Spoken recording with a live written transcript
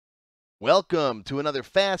Welcome to another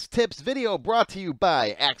Fast Tips video brought to you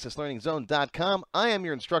by AccessLearningZone.com. I am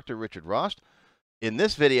your instructor, Richard Rost. In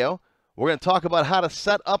this video, we're going to talk about how to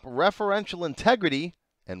set up referential integrity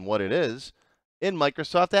and what it is in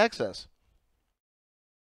Microsoft Access.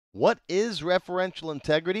 What is referential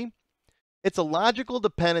integrity? It's a logical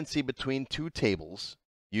dependency between two tables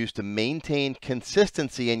used to maintain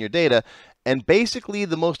consistency in your data. And basically,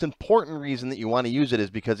 the most important reason that you want to use it is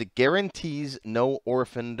because it guarantees no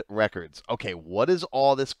orphaned records. Okay, what does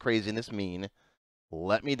all this craziness mean?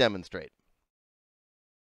 Let me demonstrate.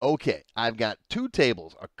 Okay, I've got two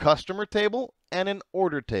tables, a customer table and an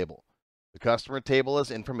order table. The customer table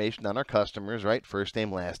has information on our customers, right? First name,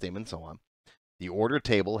 last name, and so on. The order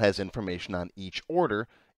table has information on each order,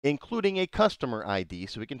 including a customer ID,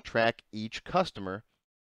 so we can track each customer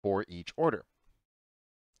for each order.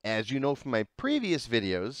 As you know from my previous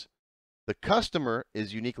videos, the customer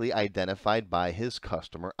is uniquely identified by his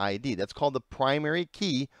customer ID. That's called the primary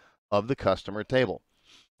key of the customer table.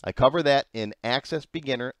 I cover that in Access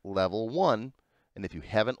Beginner Level 1, and if you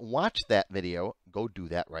haven't watched that video, go do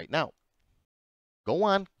that right now. Go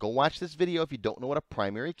on, go watch this video. If you don't know what a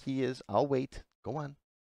primary key is, I'll wait. Go on.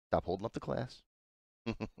 Stop holding up the class.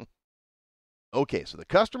 Okay, so the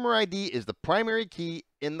customer ID is the primary key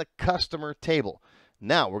in the customer table.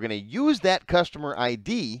 Now, we're going to use that customer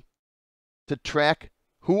ID to track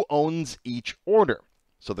who owns each order.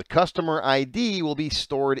 So the customer ID will be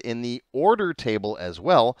stored in the order table as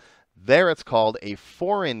well. There it's called a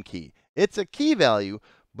foreign key. It's a key value,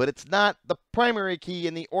 but it's not the primary key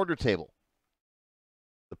in the order table.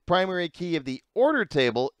 The primary key of the order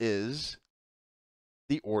table is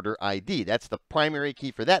the order ID. That's the primary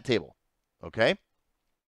key for that table. Okay?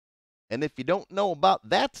 And if you don't know about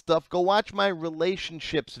that stuff, go watch my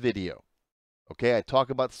relationships video. Okay, I talk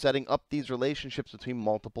about setting up these relationships between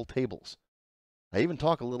multiple tables. I even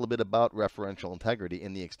talk a little bit about referential integrity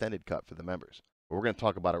in the extended cut for the members. But we're going to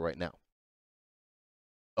talk about it right now.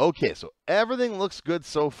 Okay, so everything looks good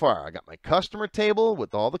so far. I got my customer table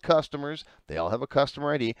with all the customers. They all have a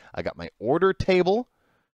customer ID. I got my order table,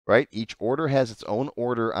 right? Each order has its own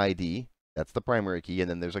order ID. That's the primary key. And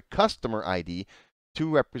then there's a customer ID to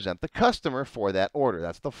represent the customer for that order.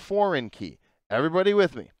 That's the foreign key. Everybody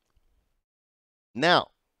with me?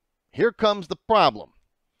 Now, here comes the problem.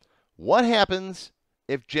 What happens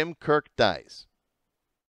if Jim Kirk dies?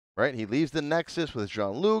 Right? He leaves the Nexus with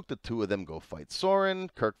Jean-Luc. The two of them go fight Soren.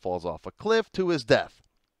 Kirk falls off a cliff to his death.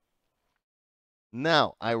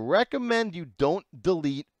 Now, I recommend you don't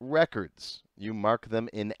delete records. You mark them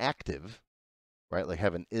inactive, right? Like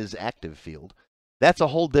have an is active field. That's a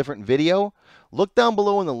whole different video. Look down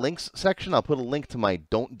below in the links section. I'll put a link to my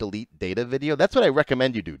don't delete data video. That's what I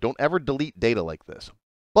recommend you do. Don't ever delete data like this.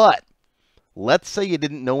 But let's say you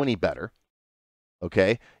didn't know any better.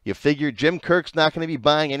 Okay, you figure Jim Kirk's not going to be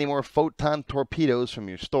buying any more photon torpedoes from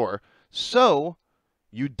your store, so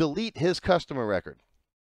you delete his customer record.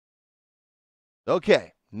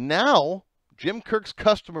 Okay, now Jim Kirk's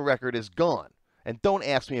customer record is gone. And don't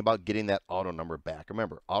ask me about getting that auto number back.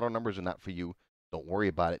 Remember, auto numbers are not for you. Don't worry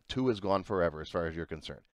about it. 2 is gone forever as far as you're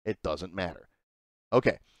concerned. It doesn't matter.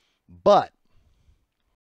 Okay, but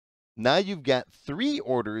now you've got 3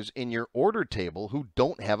 orders in your order table who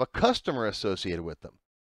don't have a customer associated with them.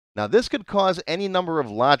 Now, this could cause any number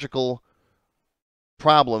of logical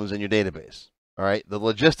problems in your database. All right, the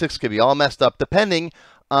logistics could be all messed up depending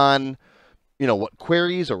on what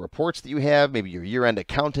queries or reports that you have. Maybe your year-end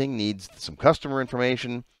accounting needs some customer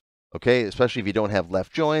information. Okay, especially if you don't have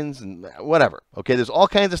left joins and whatever. Okay, there's all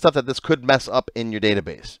kinds of stuff that this could mess up in your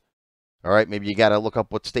database. All right, maybe you got to look up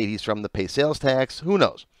what state he's from to pay sales tax. Who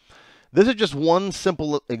knows? This is just one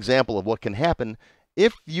simple example of what can happen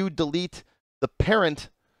if you delete the parent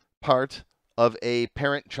part of a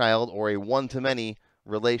parent-child or a one-to-many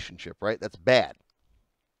relationship, right? That's bad.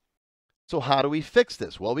 So how do we fix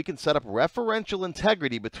this? Well, we can set up referential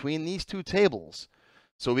integrity between these two tables.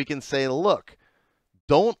 So we can say, look,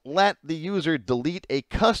 don't let the user delete a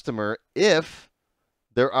customer if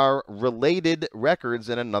there are related records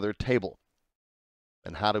in another table.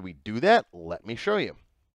 And how do we do that? Let me show you.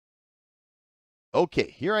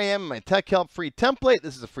 Okay, here I am in my Tech Help free template.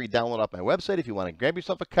 This is a free download off my website. If you want to grab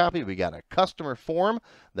yourself a copy, we got a customer form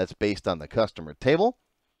that's based on the customer table.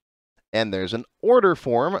 And there's an order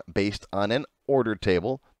form based on an order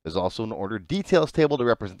table. There's also an order details table to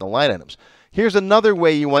represent the line items. Here's another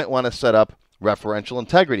way you might want to set up referential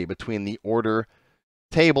integrity between the order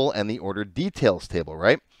table and the order details table,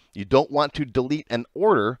 right? You don't want to delete an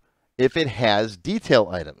order if it has detail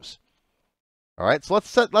items. All right, so let's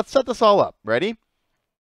set this all up. Ready?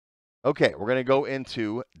 Okay, we're going to go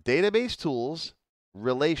into Database Tools,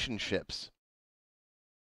 relationships.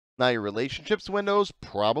 Now your relationships window is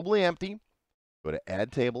probably empty. Go to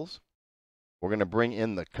add tables. We're going to bring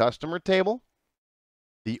in the customer table,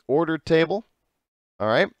 the order table. All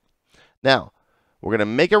right. Now, we're going to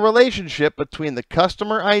make a relationship between the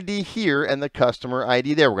customer ID here and the customer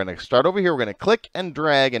ID there. We're going to start over here. We're going to click and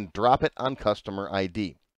drag and drop it on customer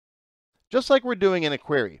ID, just like we're doing in a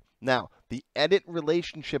query. Now, the Edit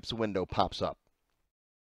Relationships window pops up.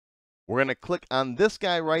 We're going to click on this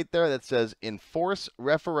guy right there that says Enforce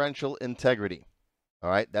Referential Integrity. All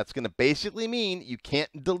right, that's going to basically mean you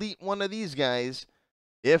can't delete one of these guys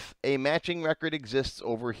if a matching record exists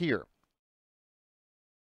over here.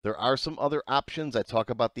 There are some other options. I talk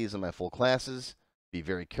about these in my full classes. Be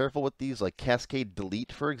very careful with these, like cascade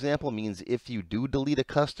delete, for example, means if you do delete a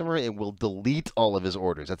customer, it will delete all of his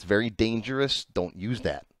orders. That's very dangerous. Don't use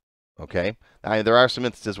that. Okay? There are some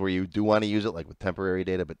instances where you do want to use it, like with temporary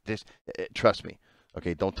data, but just trust me.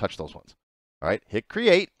 Okay, don't touch those ones. All right, hit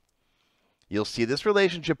create. You'll see this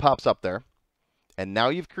relationship pops up there. And now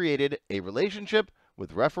you've created a relationship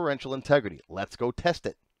with referential integrity. Let's go test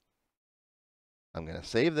it. I'm going to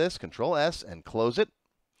save this, Control S, and close it.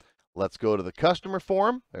 Let's go to the customer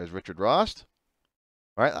form. There's Richard Rost.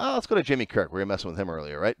 All right, let's go to Jimmy Kirk. We were messing with him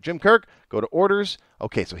earlier, right? Jim Kirk, go to orders.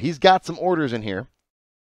 Okay, so he's got some orders in here.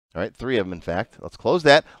 All right, 3 of them, in fact. Let's close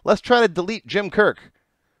that. Let's try to delete Jim Kirk.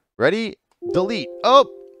 Ready? Delete. Oh,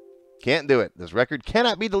 can't do it. This record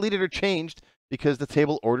cannot be deleted or changed because the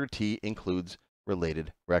table order T includes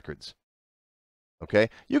related records. Okay,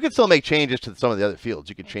 you can still make changes to some of the other fields.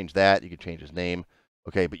 You can change that. You can change his name.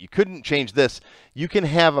 Okay, but you couldn't change this. You can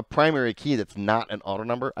have a primary key that's not an auto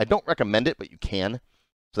number. I don't recommend it, but you can.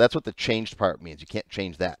 So that's what the changed part means. You can't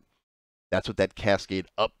change that. That's what that cascade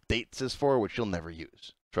updates is for, which you'll never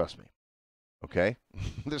use. Trust me. Okay,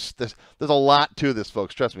 there's a lot to this,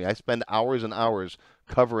 folks. Trust me. I spend hours and hours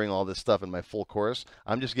covering all this stuff in my full course.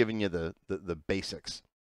 I'm just giving you the basics.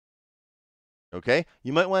 Okay,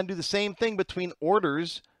 you might want to do the same thing between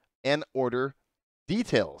orders and order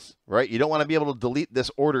details, right? You don't want to be able to delete this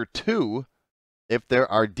order too if there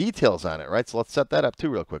are details on it, right? So let's set that up too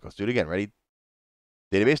real quick. Let's do it again. Ready?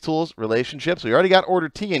 Database tools, relationships. We already got order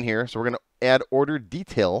T in here, so we're going to add order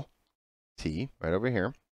detail T right over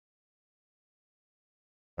here.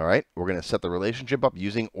 All right, we're going to set the relationship up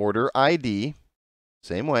using order ID,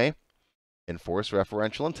 same way, enforce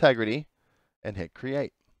referential integrity, and hit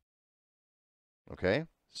create. Okay,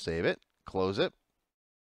 save it, close it.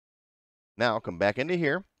 Now come back into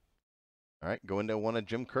here. All right, go into one of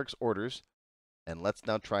Jim Kirk's orders, and let's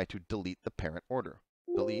now try to delete the parent order.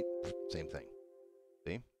 Delete, same thing.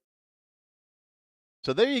 See?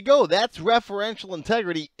 So there you go. That's referential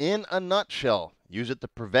integrity in a nutshell. Use it to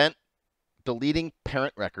prevent deleting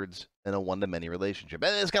parent records in a one-to-many relationship.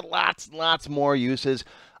 And it's got lots and lots more uses.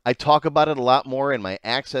 I talk about it a lot more in my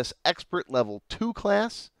Access Expert Level 2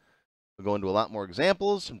 class. We'll go into a lot more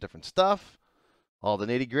examples, some different stuff, all the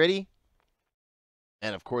nitty-gritty.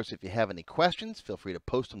 And of course, if you have any questions, feel free to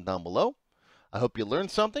post them down below. I hope you learned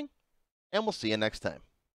something, and we'll see you next time.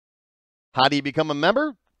 How do you become a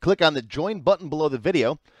member? Click on the Join button below the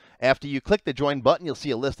video. After you click the Join button, you'll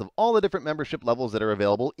see a list of all the different membership levels that are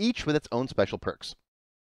available, each with its own special perks.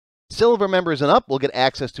 Silver members and up will get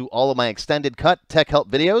access to all of my extended cut tech help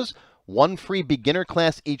videos, one free beginner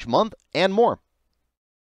class each month, and more.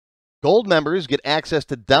 Gold members get access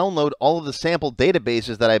to download all of the sample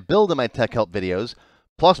databases that I build in my tech help videos,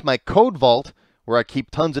 plus my code vault, where I keep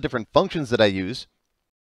tons of different functions that I use.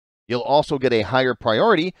 You'll also get a higher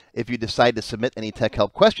priority if you decide to submit any tech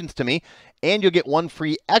help questions to me, and you'll get one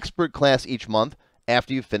free expert class each month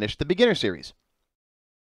after you finish the beginner series.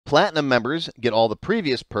 Platinum members get all the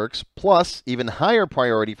previous perks, plus even higher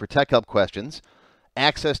priority for tech help questions,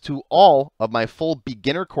 access to all of my full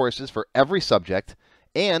beginner courses for every subject,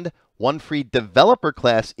 and one free developer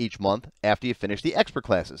class each month after you finish the expert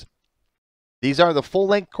classes. These are the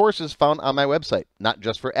full-length courses found on my website, not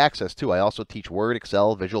just for Access too. I also teach Word,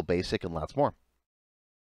 Excel, Visual Basic, and lots more.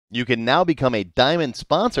 You can now become a Diamond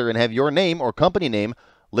sponsor and have your name or company name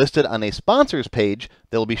listed on a sponsors page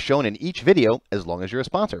that will be shown in each video as long as you're a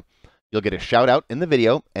sponsor. You'll get a shout out in the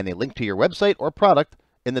video and a link to your website or product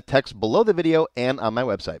in the text below the video and on my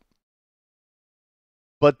website.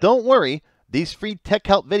 But don't worry, these free tech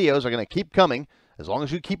help videos are going to keep coming. As long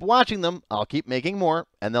as you keep watching them, I'll keep making more,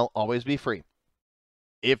 and they'll always be free.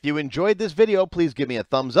 If you enjoyed this video, please give me a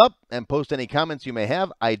thumbs up and post any comments you may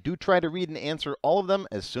have. I do try to read and answer all of them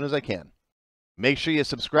as soon as I can. Make sure you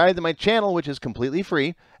subscribe to my channel, which is completely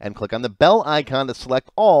free, and click on the bell icon to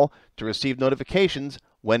select all to receive notifications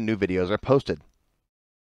when new videos are posted.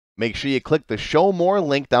 Make sure you click the Show More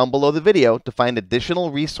link down below the video to find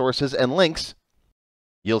additional resources and links.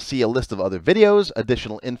 You'll see a list of other videos,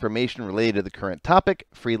 additional information related to the current topic,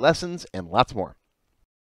 free lessons, and lots more.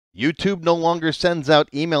 YouTube no longer sends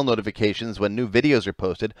out email notifications when new videos are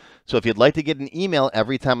posted, so if you'd like to get an email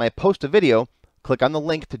every time I post a video, click on the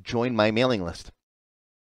link to join my mailing list.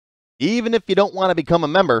 Even if you don't want to become a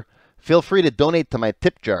member, feel free to donate to my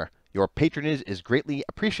tip jar. Your patronage is greatly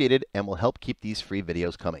appreciated and will help keep these free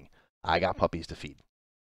videos coming. I got puppies to feed.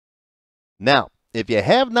 Now, if you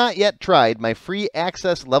have not yet tried my free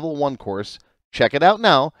Access Level 1 course, check it out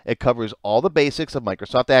now. It covers all the basics of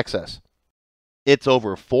Microsoft Access. It's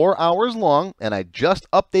over 4 hours long, and I just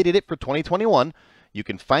updated it for 2021. You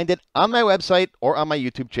can find it on my website or on my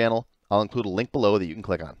YouTube channel. I'll include a link below that you can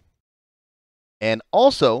click on. And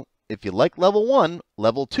also, if you like Level 1,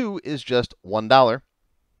 Level 2 is just $1.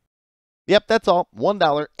 Yep, that's all,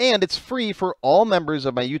 $1, and it's free for all members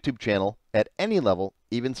of my YouTube channel at any level,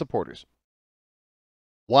 even supporters.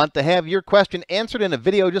 Want to have your question answered in a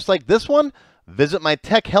video just like this one? Visit my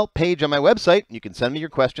tech help page on my website. You can send me your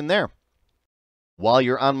question there. While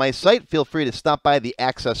you're on my site, feel free to stop by the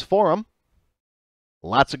Access Forum.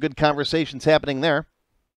 Lots of good conversations happening there.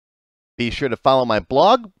 Be sure to follow my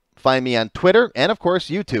blog, find me on Twitter, and of course,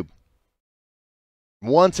 YouTube.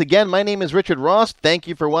 Once again, my name is Richard Ross. Thank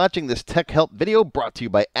you for watching this Tech Help video brought to you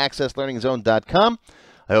by AccessLearningZone.com.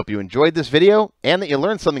 I hope you enjoyed this video and that you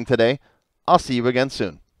learned something today. I'll see you again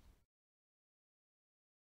soon.